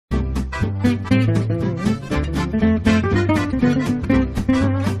Hello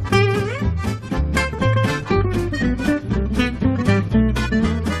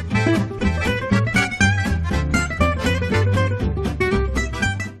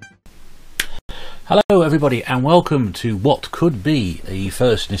everybody and welcome to what could be the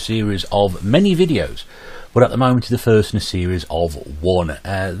first in a series of many videos, but at the moment the first in a series of one.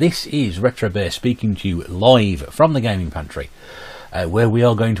 This is Retro Bear speaking to you live from the Gaming Pantry, where we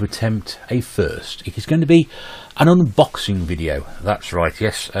are going to attempt a first. It is going to be an unboxing video, that's right,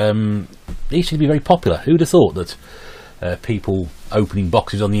 yes. These seem to be very popular. Who'd have thought that people opening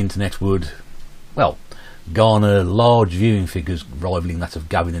boxes on the internet would, well, garner large viewing figures rivaling that of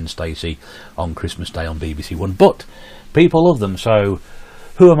Gavin and Stacey on Christmas Day on BBC One, but people love them, so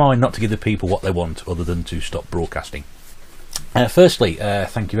who am I not to give the people what they want other than to stop broadcasting. Firstly,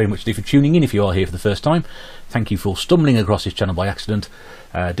 thank you very much for tuning in if you are here for the first time. Thank you for stumbling across this channel by accident.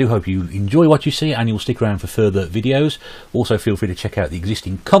 I do hope you enjoy what you see and you'll stick around for further videos. Also feel free to check out the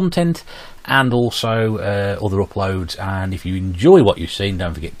existing content and also other uploads, and if you enjoy what you see,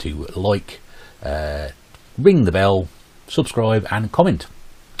 don't forget to like, ring the bell, subscribe and comment.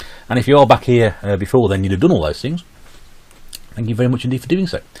 And if you are back here before then, you'd have done all those things. Thank you very much indeed for doing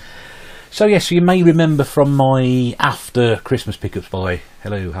so. So yes, you may remember from my after Christmas pickups by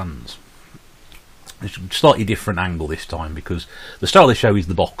Hello Hans. It's a slightly different angle this time because the start of the show is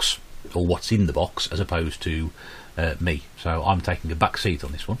the box, or what's in the box, as opposed to me. So I'm taking a back seat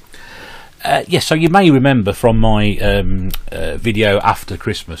on this one. Yes, so you may remember from my video after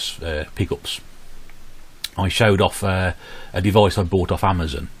Christmas pickups, I showed off a device I bought off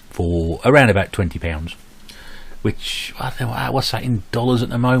Amazon for around about £20, which, I don't know, what's that in dollars at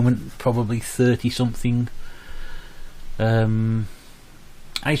the moment? Probably 30 something. And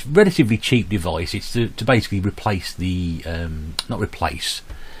it's a relatively cheap device. It's to basically replace the, not replace,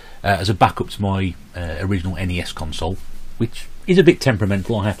 as a backup to my original NES console, which is a bit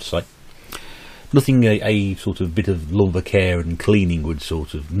temperamental, I have to say. Nothing a sort of bit of lumber care and cleaning would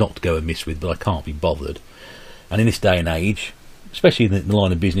sort of not go amiss with, but I can't be bothered. And in this day and age, especially in the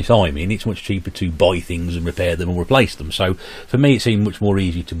line of business I'm in, it's much cheaper to buy things and repair them or replace them. So for me it seemed much more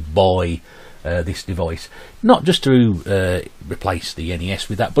easy to buy this device, not just to replace the NES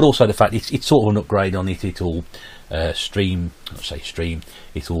with that, but also the fact it's sort of an upgrade on it. It'll stream,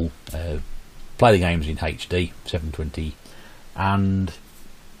 it'll play the games in HD 720, and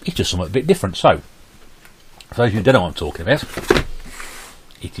it's just something a bit different. So for those of you who don't know what I'm talking about,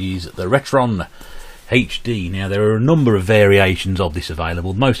 it is the Retron HD. Now there are a number of variations of this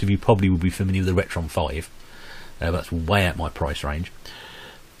available. Most of you probably will be familiar with the Retron 5, but that's way out my price range.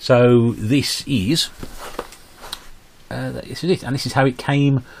 So this is it, and this is how it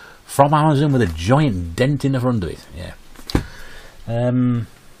came from Amazon, with a giant dent in the front of it.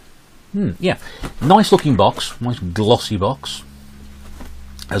 Yeah, nice looking box, nice glossy box,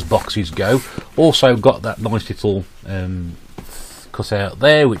 as boxes go. Also got that nice little cut out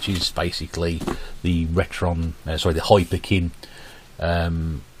there, which is basically the Retron, sorry, the Hyperkin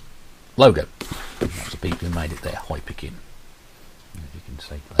logo. That's the people who made it there, Hyperkin, as you can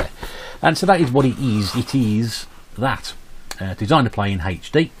see there. And so that is what it is. It is that designed to play in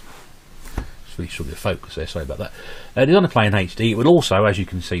HD. Switch to the focus there, sorry about that. Designed to play in HD. It will also, as you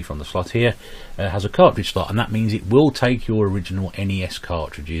can see from the slot here, has a cartridge slot, and that means it will take your original NES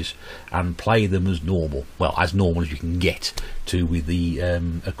cartridges and play them as normal. Well, as normal as you can get to with the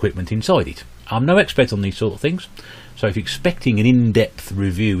equipment inside it. I'm no expert on these sort of things, so if you're expecting an in-depth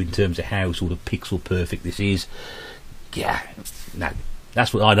review in terms of how sort of pixel perfect this is, yeah, no,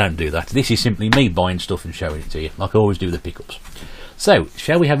 that's what I don't do that. This is simply me buying stuff and showing it to you, like I always do with the pickups. So,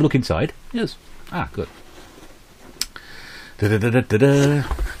 shall we have a look inside? Yes. Ah, good.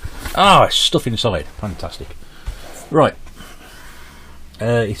 Ah, stuff inside. Fantastic. Right.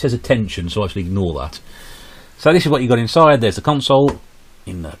 It says attention, so I should ignore that. So this is what you got inside. There's the console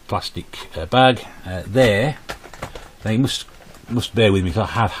in a plastic bag. There. Now you must bear with me because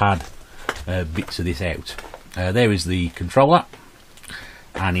I have had bits of this out. There is the controller,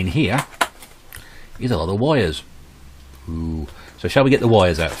 and in here is a lot of wires. Ooh. So shall we get the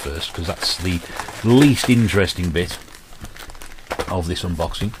wires out first, because that's the least interesting bit of this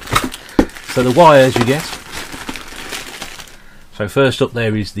unboxing. So the wires you get. So first up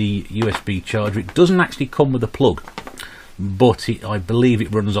there is the USB charger. It doesn't actually come with a plug, but I believe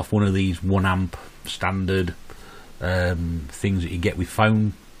it runs off one of these 1 amp standard things that you get with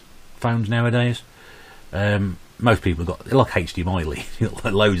phones nowadays. Most people have got, like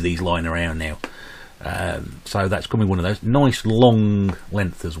HDMI, loads of these lying around now. So that's coming one of those. Nice long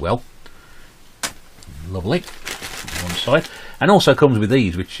length as well. Lovely. On one side. and also comes with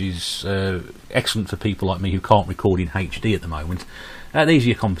these, which is excellent for people like me who can't record in HD at the moment. These are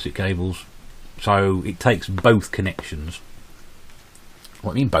your composite cables, so it takes both connections.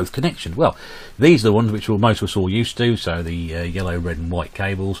 What do you mean both connections? Well, these are the ones which most of us all used to, so the yellow, red and white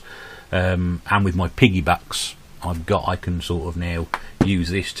cables, and with my piggybacks I can sort of now use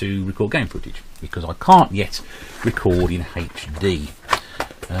this to record game footage, because I can't yet record in HD,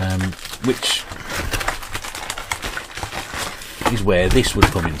 which is where this would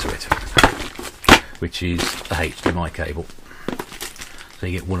come into it, which is the HDMI cable. So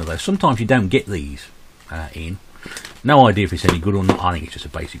you get one of those. Sometimes you don't get these in. No idea if it's any good or not. I think it's just a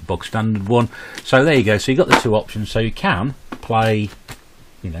basic bog standard one. So there you go. So you've got the two options. So you can play,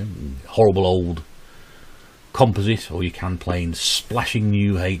 you know, horrible old composite, or you can play in splashing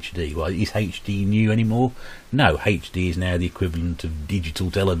new HD. Well, is HD new anymore? No, HD is now the equivalent of digital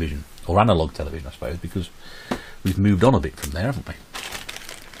television, or analog television, I suppose, because we've moved on a bit from there, haven't we?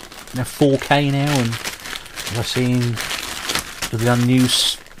 Now 4K now, and as I've seen, the new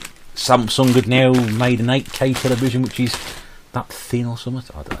Samsung had now made an 8K television, which is that thin or something.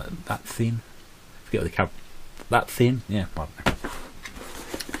 I don't know, that thin. I forget what the that thin. Yeah, I don't know.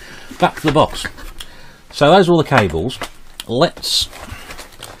 Back to the box. So those are all the cables. Let's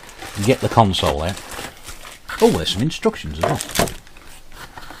get the console out. Oh, there's some instructions as well.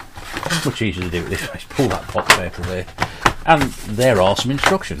 It's much easier to do it this way. Pull that box out of there, and there are some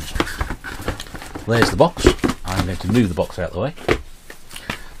instructions. There's the box. I'm going to move the box out of the way.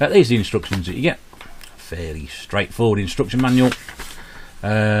 Now, these are the instructions that you get. Fairly straightforward instruction manual.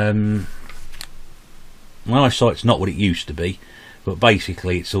 My eyesight's not what it used to be, but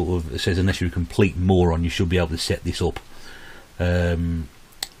basically it sort of, it says unless you're a complete moron you should be able to set this up. I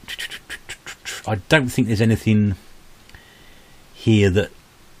don't think there's anything here that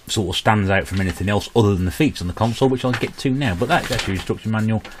sort of stands out from anything else other than the features on the console, which I'll get to now, but that's your instruction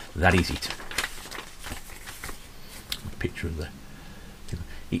manual. That is it. A picture of the,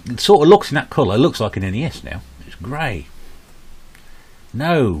 it sort of looks in that colour, looks like an NES now. It's grey.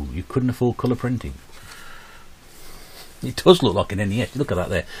 No, you couldn't afford colour printing. It does look like an NES. Look at that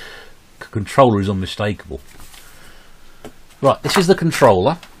there. The controller is unmistakable. Right, this is the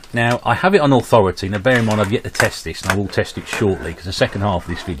controller. Now, I have it on authority. Now, bear in mind, I've yet to test this, and I will test it shortly, because the second half of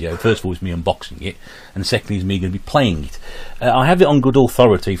this video, first of all, is me unboxing it, and secondly is me going to be playing it. I have it on good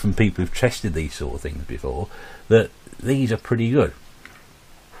authority from people who've tested these sort of things before, that these are pretty good.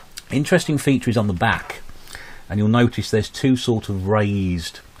 Interesting feature is on the back, and you'll notice there's two sort of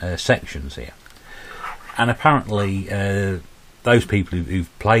raised sections here. And apparently, those people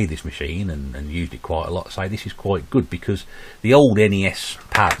who've played this machine and used it quite a lot say this is quite good, because the old NES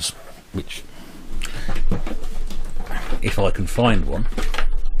pads, which, if I can find one,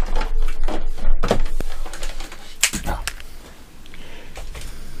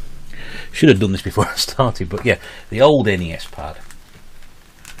 should have done this before I started, but yeah, the old NES pad.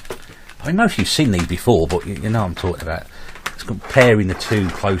 I mean, most of you've seen these before, but you know what I'm talking about. It's comparing the two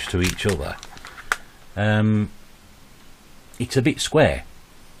close to each other. It's a bit square,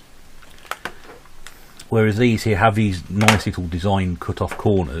 whereas these here have these nice little design cut off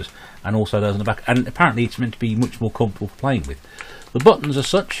corners, and also those on the back, and apparently it's meant to be much more comfortable for playing with. The buttons are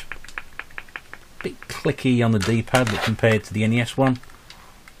such a bit clicky on the D-pad, but compared to the NES one,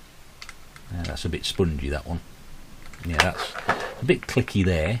 that's a bit spongy, that one. Yeah, that's a bit clicky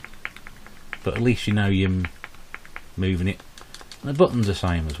there, but at least you know you're moving it. And the buttons are the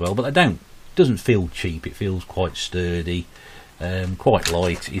same as well, but they don't. Doesn't feel cheap. It feels quite sturdy, quite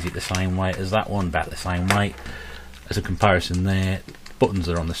light. Is it the same weight as that one? About the same weight. As a comparison there, buttons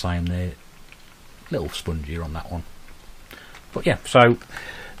are on the same there. A little spongier on that one. But yeah, so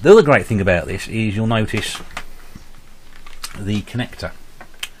the other great thing about this is you'll notice the connector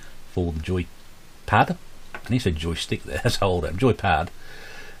for the joypad. I need to say joystick there, that's hold up. Joypad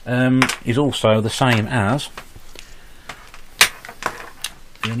is also the same as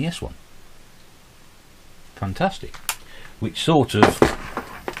the NES one. Fantastic. Which sort of,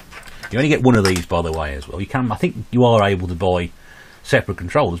 you only get one of these, by the way, as well. You can, I think you are able to buy separate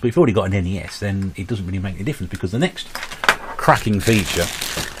controllers, but if you've already got an NES, then it doesn't really make any difference, because the next cracking feature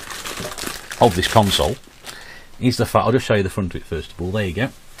of this console is the fact, I'll just show you the front of it first of all. There you go,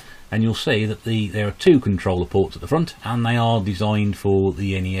 and you'll see that there are two controller ports at the front, and they are designed for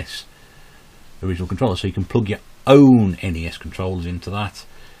the NES original controller, so you can plug your own NES controllers into that,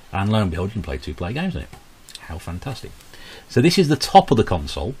 and lo and behold, you can play two-player games on it. How fantastic. So this is the top of the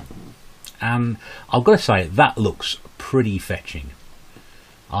console, and I've got to say that looks pretty fetching.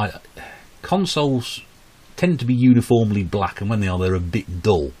 Consoles tend to be uniformly black, and when they are, they're a bit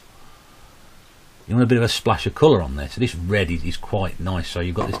dull. you want a bit of a splash of colour on there. So this red is quite nice. So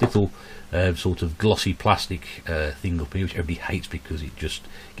you've got this little sort of glossy plastic thing up here, which everybody hates because it just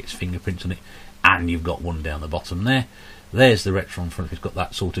gets fingerprints on it. And you've got one down the bottom there. There's the Retron front. It's got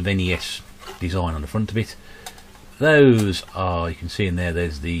that sort of NES design on the front of it. Those are, you can see in there,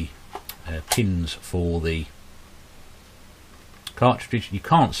 there's the pins for the cartridge. You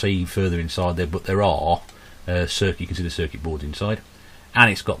can't see further inside there, but there are you can see the circuit boards inside. And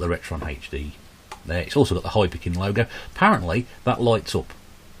it's got the Retron HD there. It's also got the Hyperkin logo. Apparently that lights up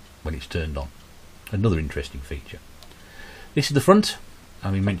when it's turned on. Another interesting feature. This is the front.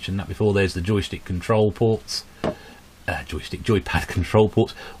 We mentioned that before. There's the joystick control ports, joypad control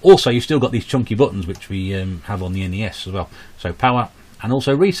ports. Also, you've still got these chunky buttons which we have on the NES as well. So power and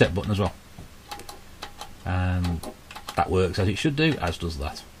also reset button as well. And that works as it should do, as does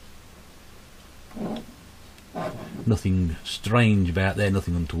that. Nothing strange about there,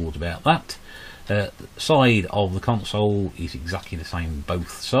 nothing untoward about that. The side of the console is exactly the same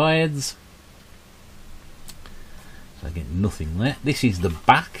both sides. So again, nothing there. This is the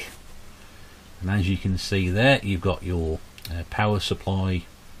back, and as you can see there, you've got your power supply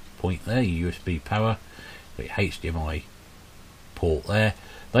point there, your USB power, your HDMI port there.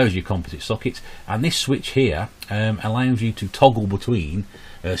 Those are your composite sockets, and this switch here allows you to toggle between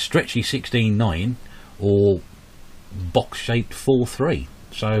stretchy 16:9 or box-shaped 4:3.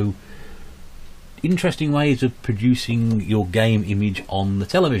 So interesting ways of producing your game image on the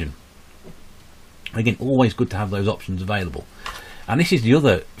television. Again, always good to have those options available. And this is the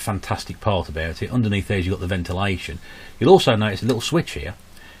other fantastic part about it. Underneath there you've got the ventilation. You'll also notice a little switch here,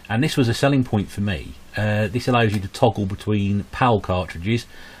 and this was a selling point for me. This allows you to toggle between PAL cartridges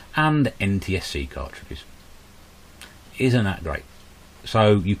and NTSC cartridges. Isn't that great?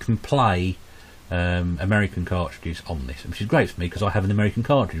 So you can play American cartridges on this, which is great for me because I have an American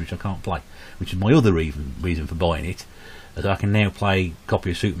cartridge which I can't play, which is my other reason for buying it, as I can now play a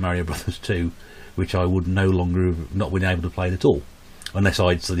copy of Super Mario Bros. 2, which I would no longer have not been able to play at all, unless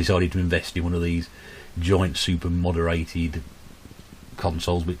I'd decided to invest in one of these giant super moderated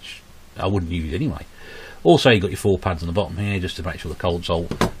consoles, which I wouldn't use anyway. Also, you've got your 4 pads on the bottom here just to make sure the console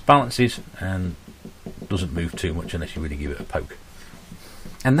balances and doesn't move too much unless you really give it a poke.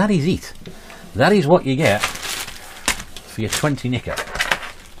 And that is it. That is what you get for your 20 nicker.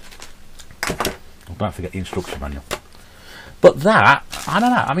 Oh, don't forget the instruction manual. But that, I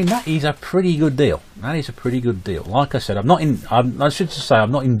don't know, I mean, that is a pretty good deal. That is a pretty good deal. Like I said, I should just say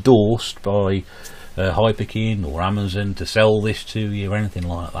I'm not endorsed by Hyperkin or Amazon to sell this to you or anything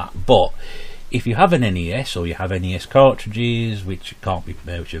like that. But if you have an NES or you have NES cartridges, which can't be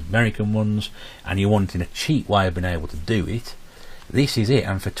which are American ones, and you're wanting a cheap way of being able to do it, this is it.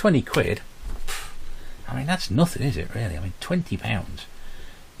 And for 20 quid, I mean, that's nothing, is it, really? I mean, £20.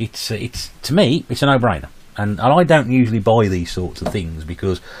 It's to me, it's a no-brainer. And I don't usually buy these sorts of things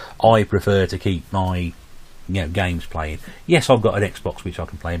because I prefer to keep my games playing. Yes, I've got an Xbox which I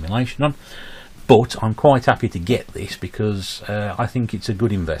can play emulation on, but I'm quite happy to get this because I think it's a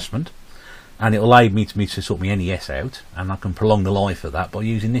good investment, and it'll allow me to sort my NES out, and I can prolong the life of that by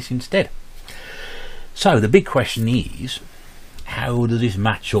using this instead. So the big question is, how does this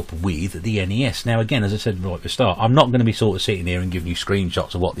match up with the NES? Now again, as I said right at the start, I'm not going to be sort of sitting here and giving you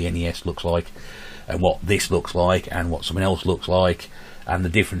screenshots of what the NES looks like and what this looks like and what something else looks like and the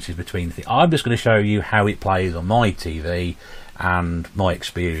differences between the things. I'm just going to show you how it plays on my TV and my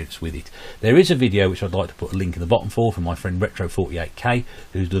experience with it. There is a video which I'd like to put a link in the bottom for from my friend Retro48k,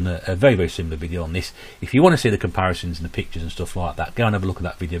 who's done a very, very similar video on this. If you want to see the comparisons and the pictures and stuff like that, go and have a look at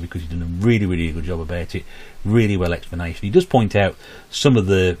that video because he's done a really, really good job about it. Really well explanation. He does point out some of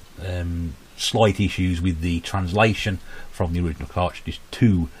the slight issues with the translation from the original cartridges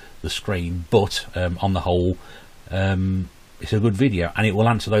to the screen, but on the whole, it's a good video and it will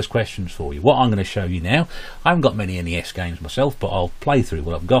answer those questions for you. What I'm going to show you now, I haven't got many NES games myself, but I'll play through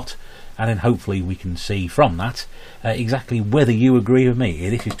what I've got, and then hopefully we can see from that exactly whether you agree with me,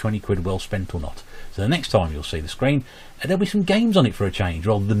 this is 20 quid well spent or not. So the next time you'll see the screen, there'll be some games on it for a change,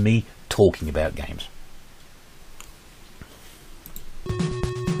 rather than me talking about games.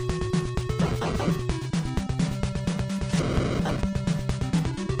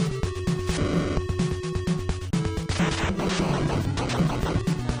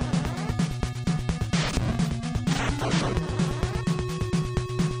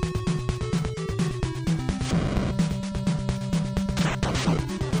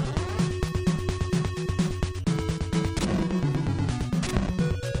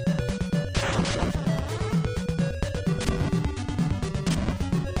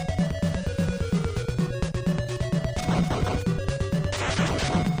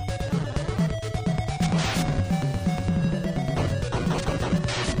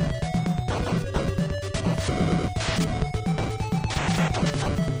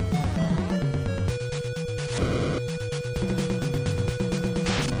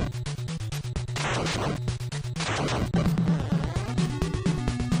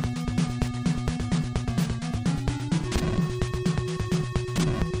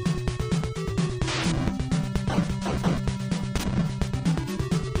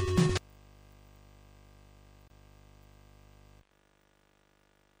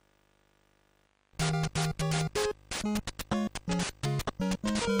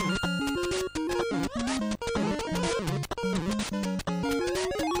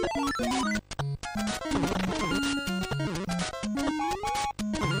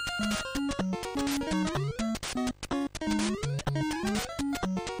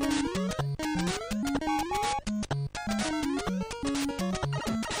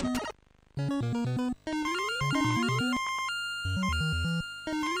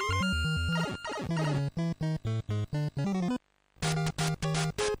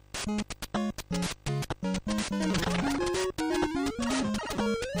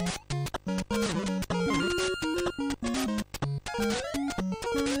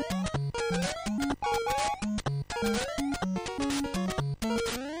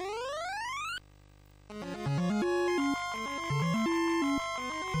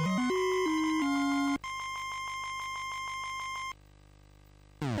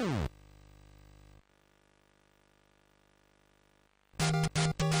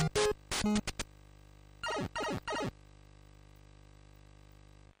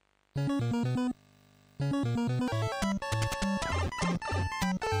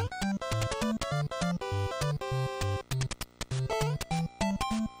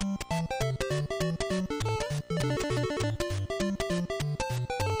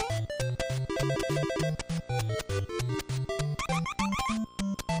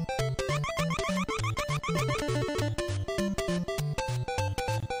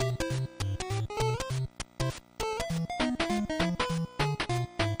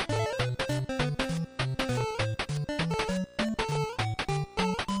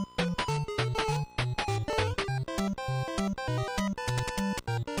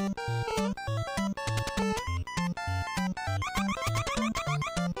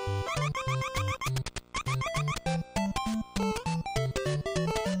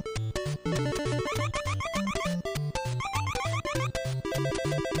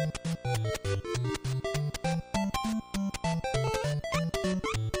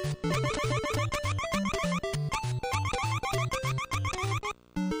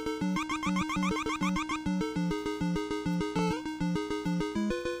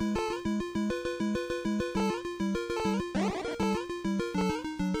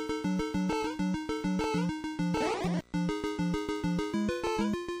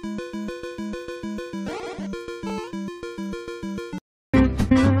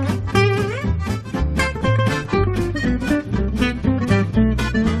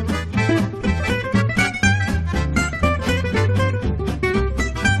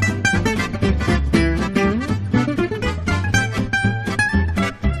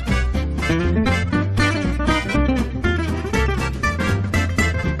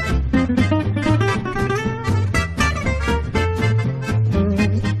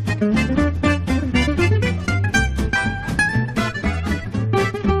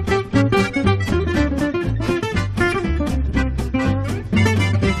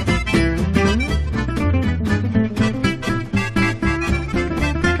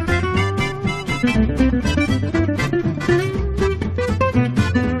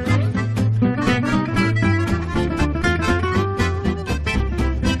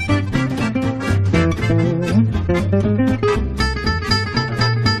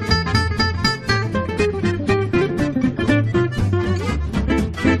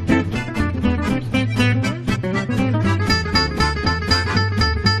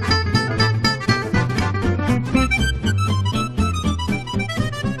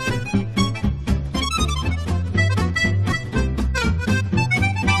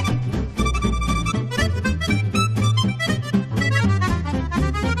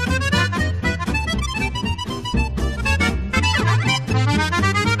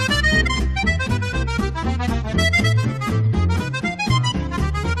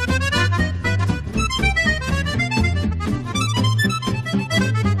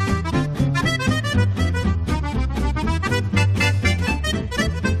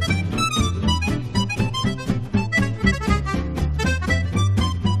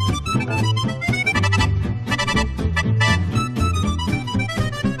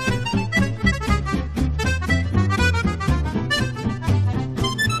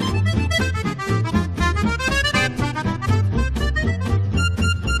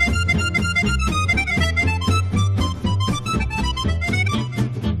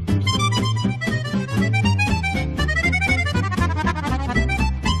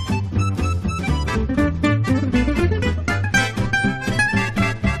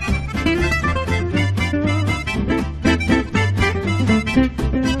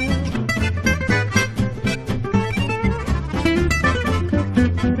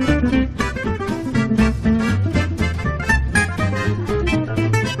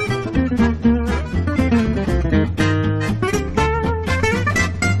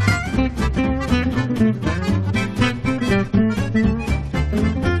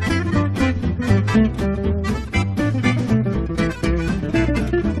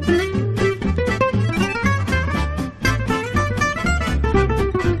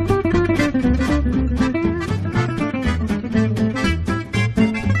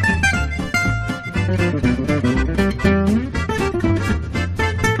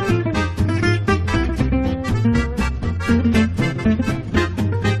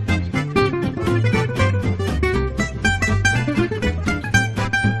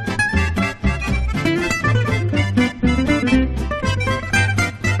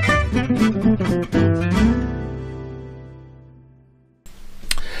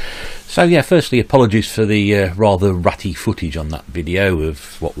 So yeah, firstly apologies for the rather ratty footage on that video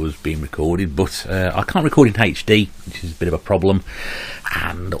of what was being recorded, but I can't record in HD, which is a bit of a problem,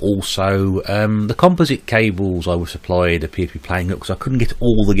 and also the composite cables I was supplied appear to be playing up because I couldn't get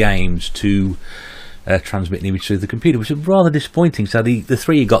all the games to transmit an image through the computer, which was rather disappointing. So the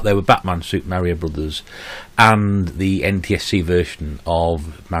three you got there were Batman, Super Mario Brothers, and the NTSC version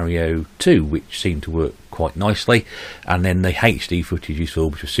of Mario 2, which seemed to work quite nicely, and then the HD footage you saw,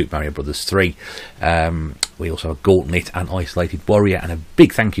 which was Super Mario Brothers 3. We also have Gauntlet and Isolated Warrior, and a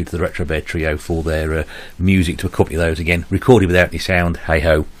big thank you to the Retro Bear Trio for their music to accompany those, again recorded without any sound, hey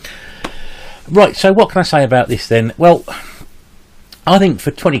ho. Right, so what can I say about this then? Well, I think for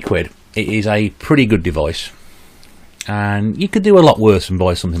 20 quid it is a pretty good device, and you could do a lot worse than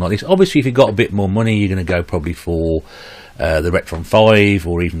buy something like this. Obviously, if you've got a bit more money, you're going to go probably for the Retron 5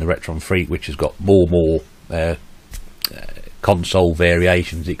 or even the Retron 3, which has got more console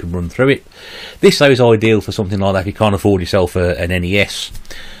variations it can run through it. This though is ideal for something like that. If you can't afford yourself an NES,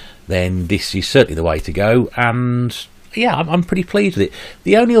 then this is certainly the way to go, and yeah, I'm pretty pleased with it.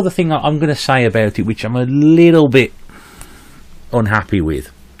 The only other thing I'm going to say about it, which I'm a little bit unhappy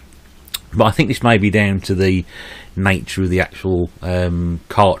with, but I think this may be down to the nature of the actual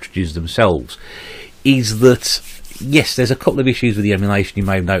cartridges themselves, is that yes, there's a couple of issues with the emulation. You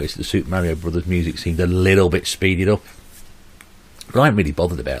may have noticed that the Super Mario Brothers music seemed a little bit speeded up, but I ain't really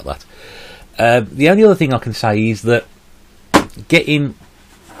bothered about that. The only other thing I can say is that getting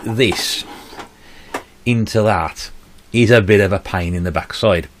this into that is a bit of a pain in the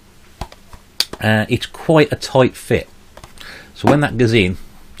backside. It's quite a tight fit, so when that goes in,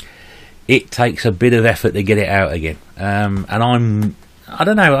 it takes a bit of effort to get it out again, and I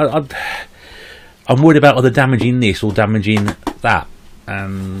don't know, I'm worried about either damaging this or damaging that,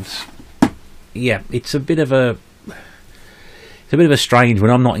 and yeah, it's a bit of a strange one.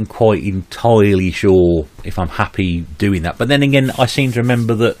 I'm not quite entirely sure if I'm happy doing that, but then again, I seem to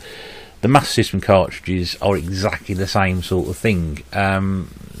remember that the Master System cartridges are exactly the same sort of thing.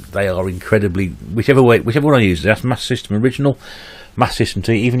 They are incredibly, whichever one I use, that's Master System Original, Master System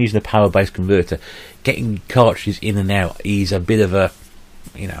 2, even using a power-based converter, getting cartridges in and out is a bit of a,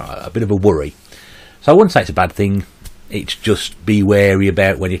 a bit of a worry. So I wouldn't say it's a bad thing. It's just be wary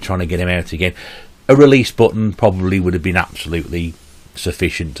about when you're trying to get them out again. A release button probably would have been absolutely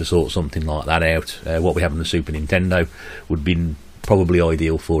sufficient to sort something like that out. What we have on the Super Nintendo would have been probably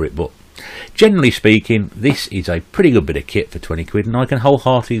ideal for it, but generally speaking, this is a pretty good bit of kit for 20 quid, and I can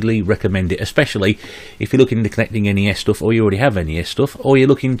wholeheartedly recommend it, especially if you're looking into collecting NES stuff, or you already have NES stuff, or you're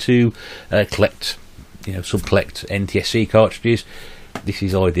looking to collect, sub-collect NTSC cartridges. This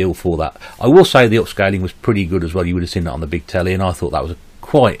is ideal for that. I will say the upscaling was pretty good as well. You would have seen that on the big telly, and I thought that was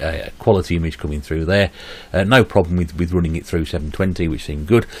quite a quality image coming through there. No problem with running it through 720, which seemed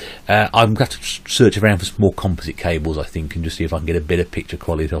good. I'm going to have to search around for some more composite cables, I think, and just see if I can get a bit of picture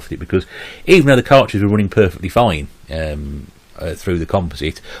quality off it, because even though the cartridges were running perfectly fine through the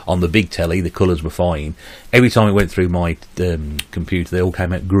composite, on the big telly the colours were fine. Every time it went through my computer, they all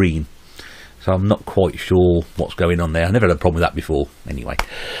came out green. So I'm not quite sure what's going on there. I never had a problem with that before anyway.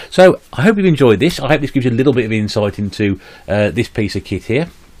 So I hope you've enjoyed this. I hope this gives you a little bit of insight into this piece of kit here.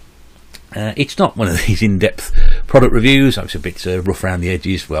 It's not one of these in-depth product reviews. It's a bit rough around the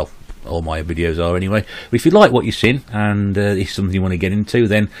edges. Well, all my videos are anyway. But if you like what you've seen and it's something you want to get into,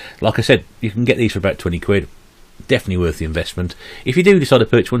 then like I said, you can get these for about 20 quid. Definitely worth the investment. If you do decide to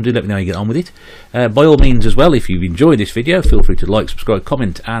purchase one, do let me know how you get on with it. By all means as well, if you've enjoyed this video, feel free to like, subscribe,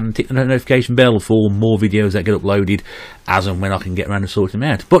 comment, and hit the notification bell for more videos that get uploaded as and when I can get around to sorting them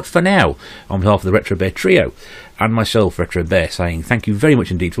out. But for now, on behalf of the Retro Bear Trio and myself, Retro Bear, saying thank you very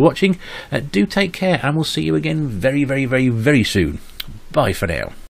much indeed for watching. Do take care, and we'll see you again very, very, very, very soon. Bye for now.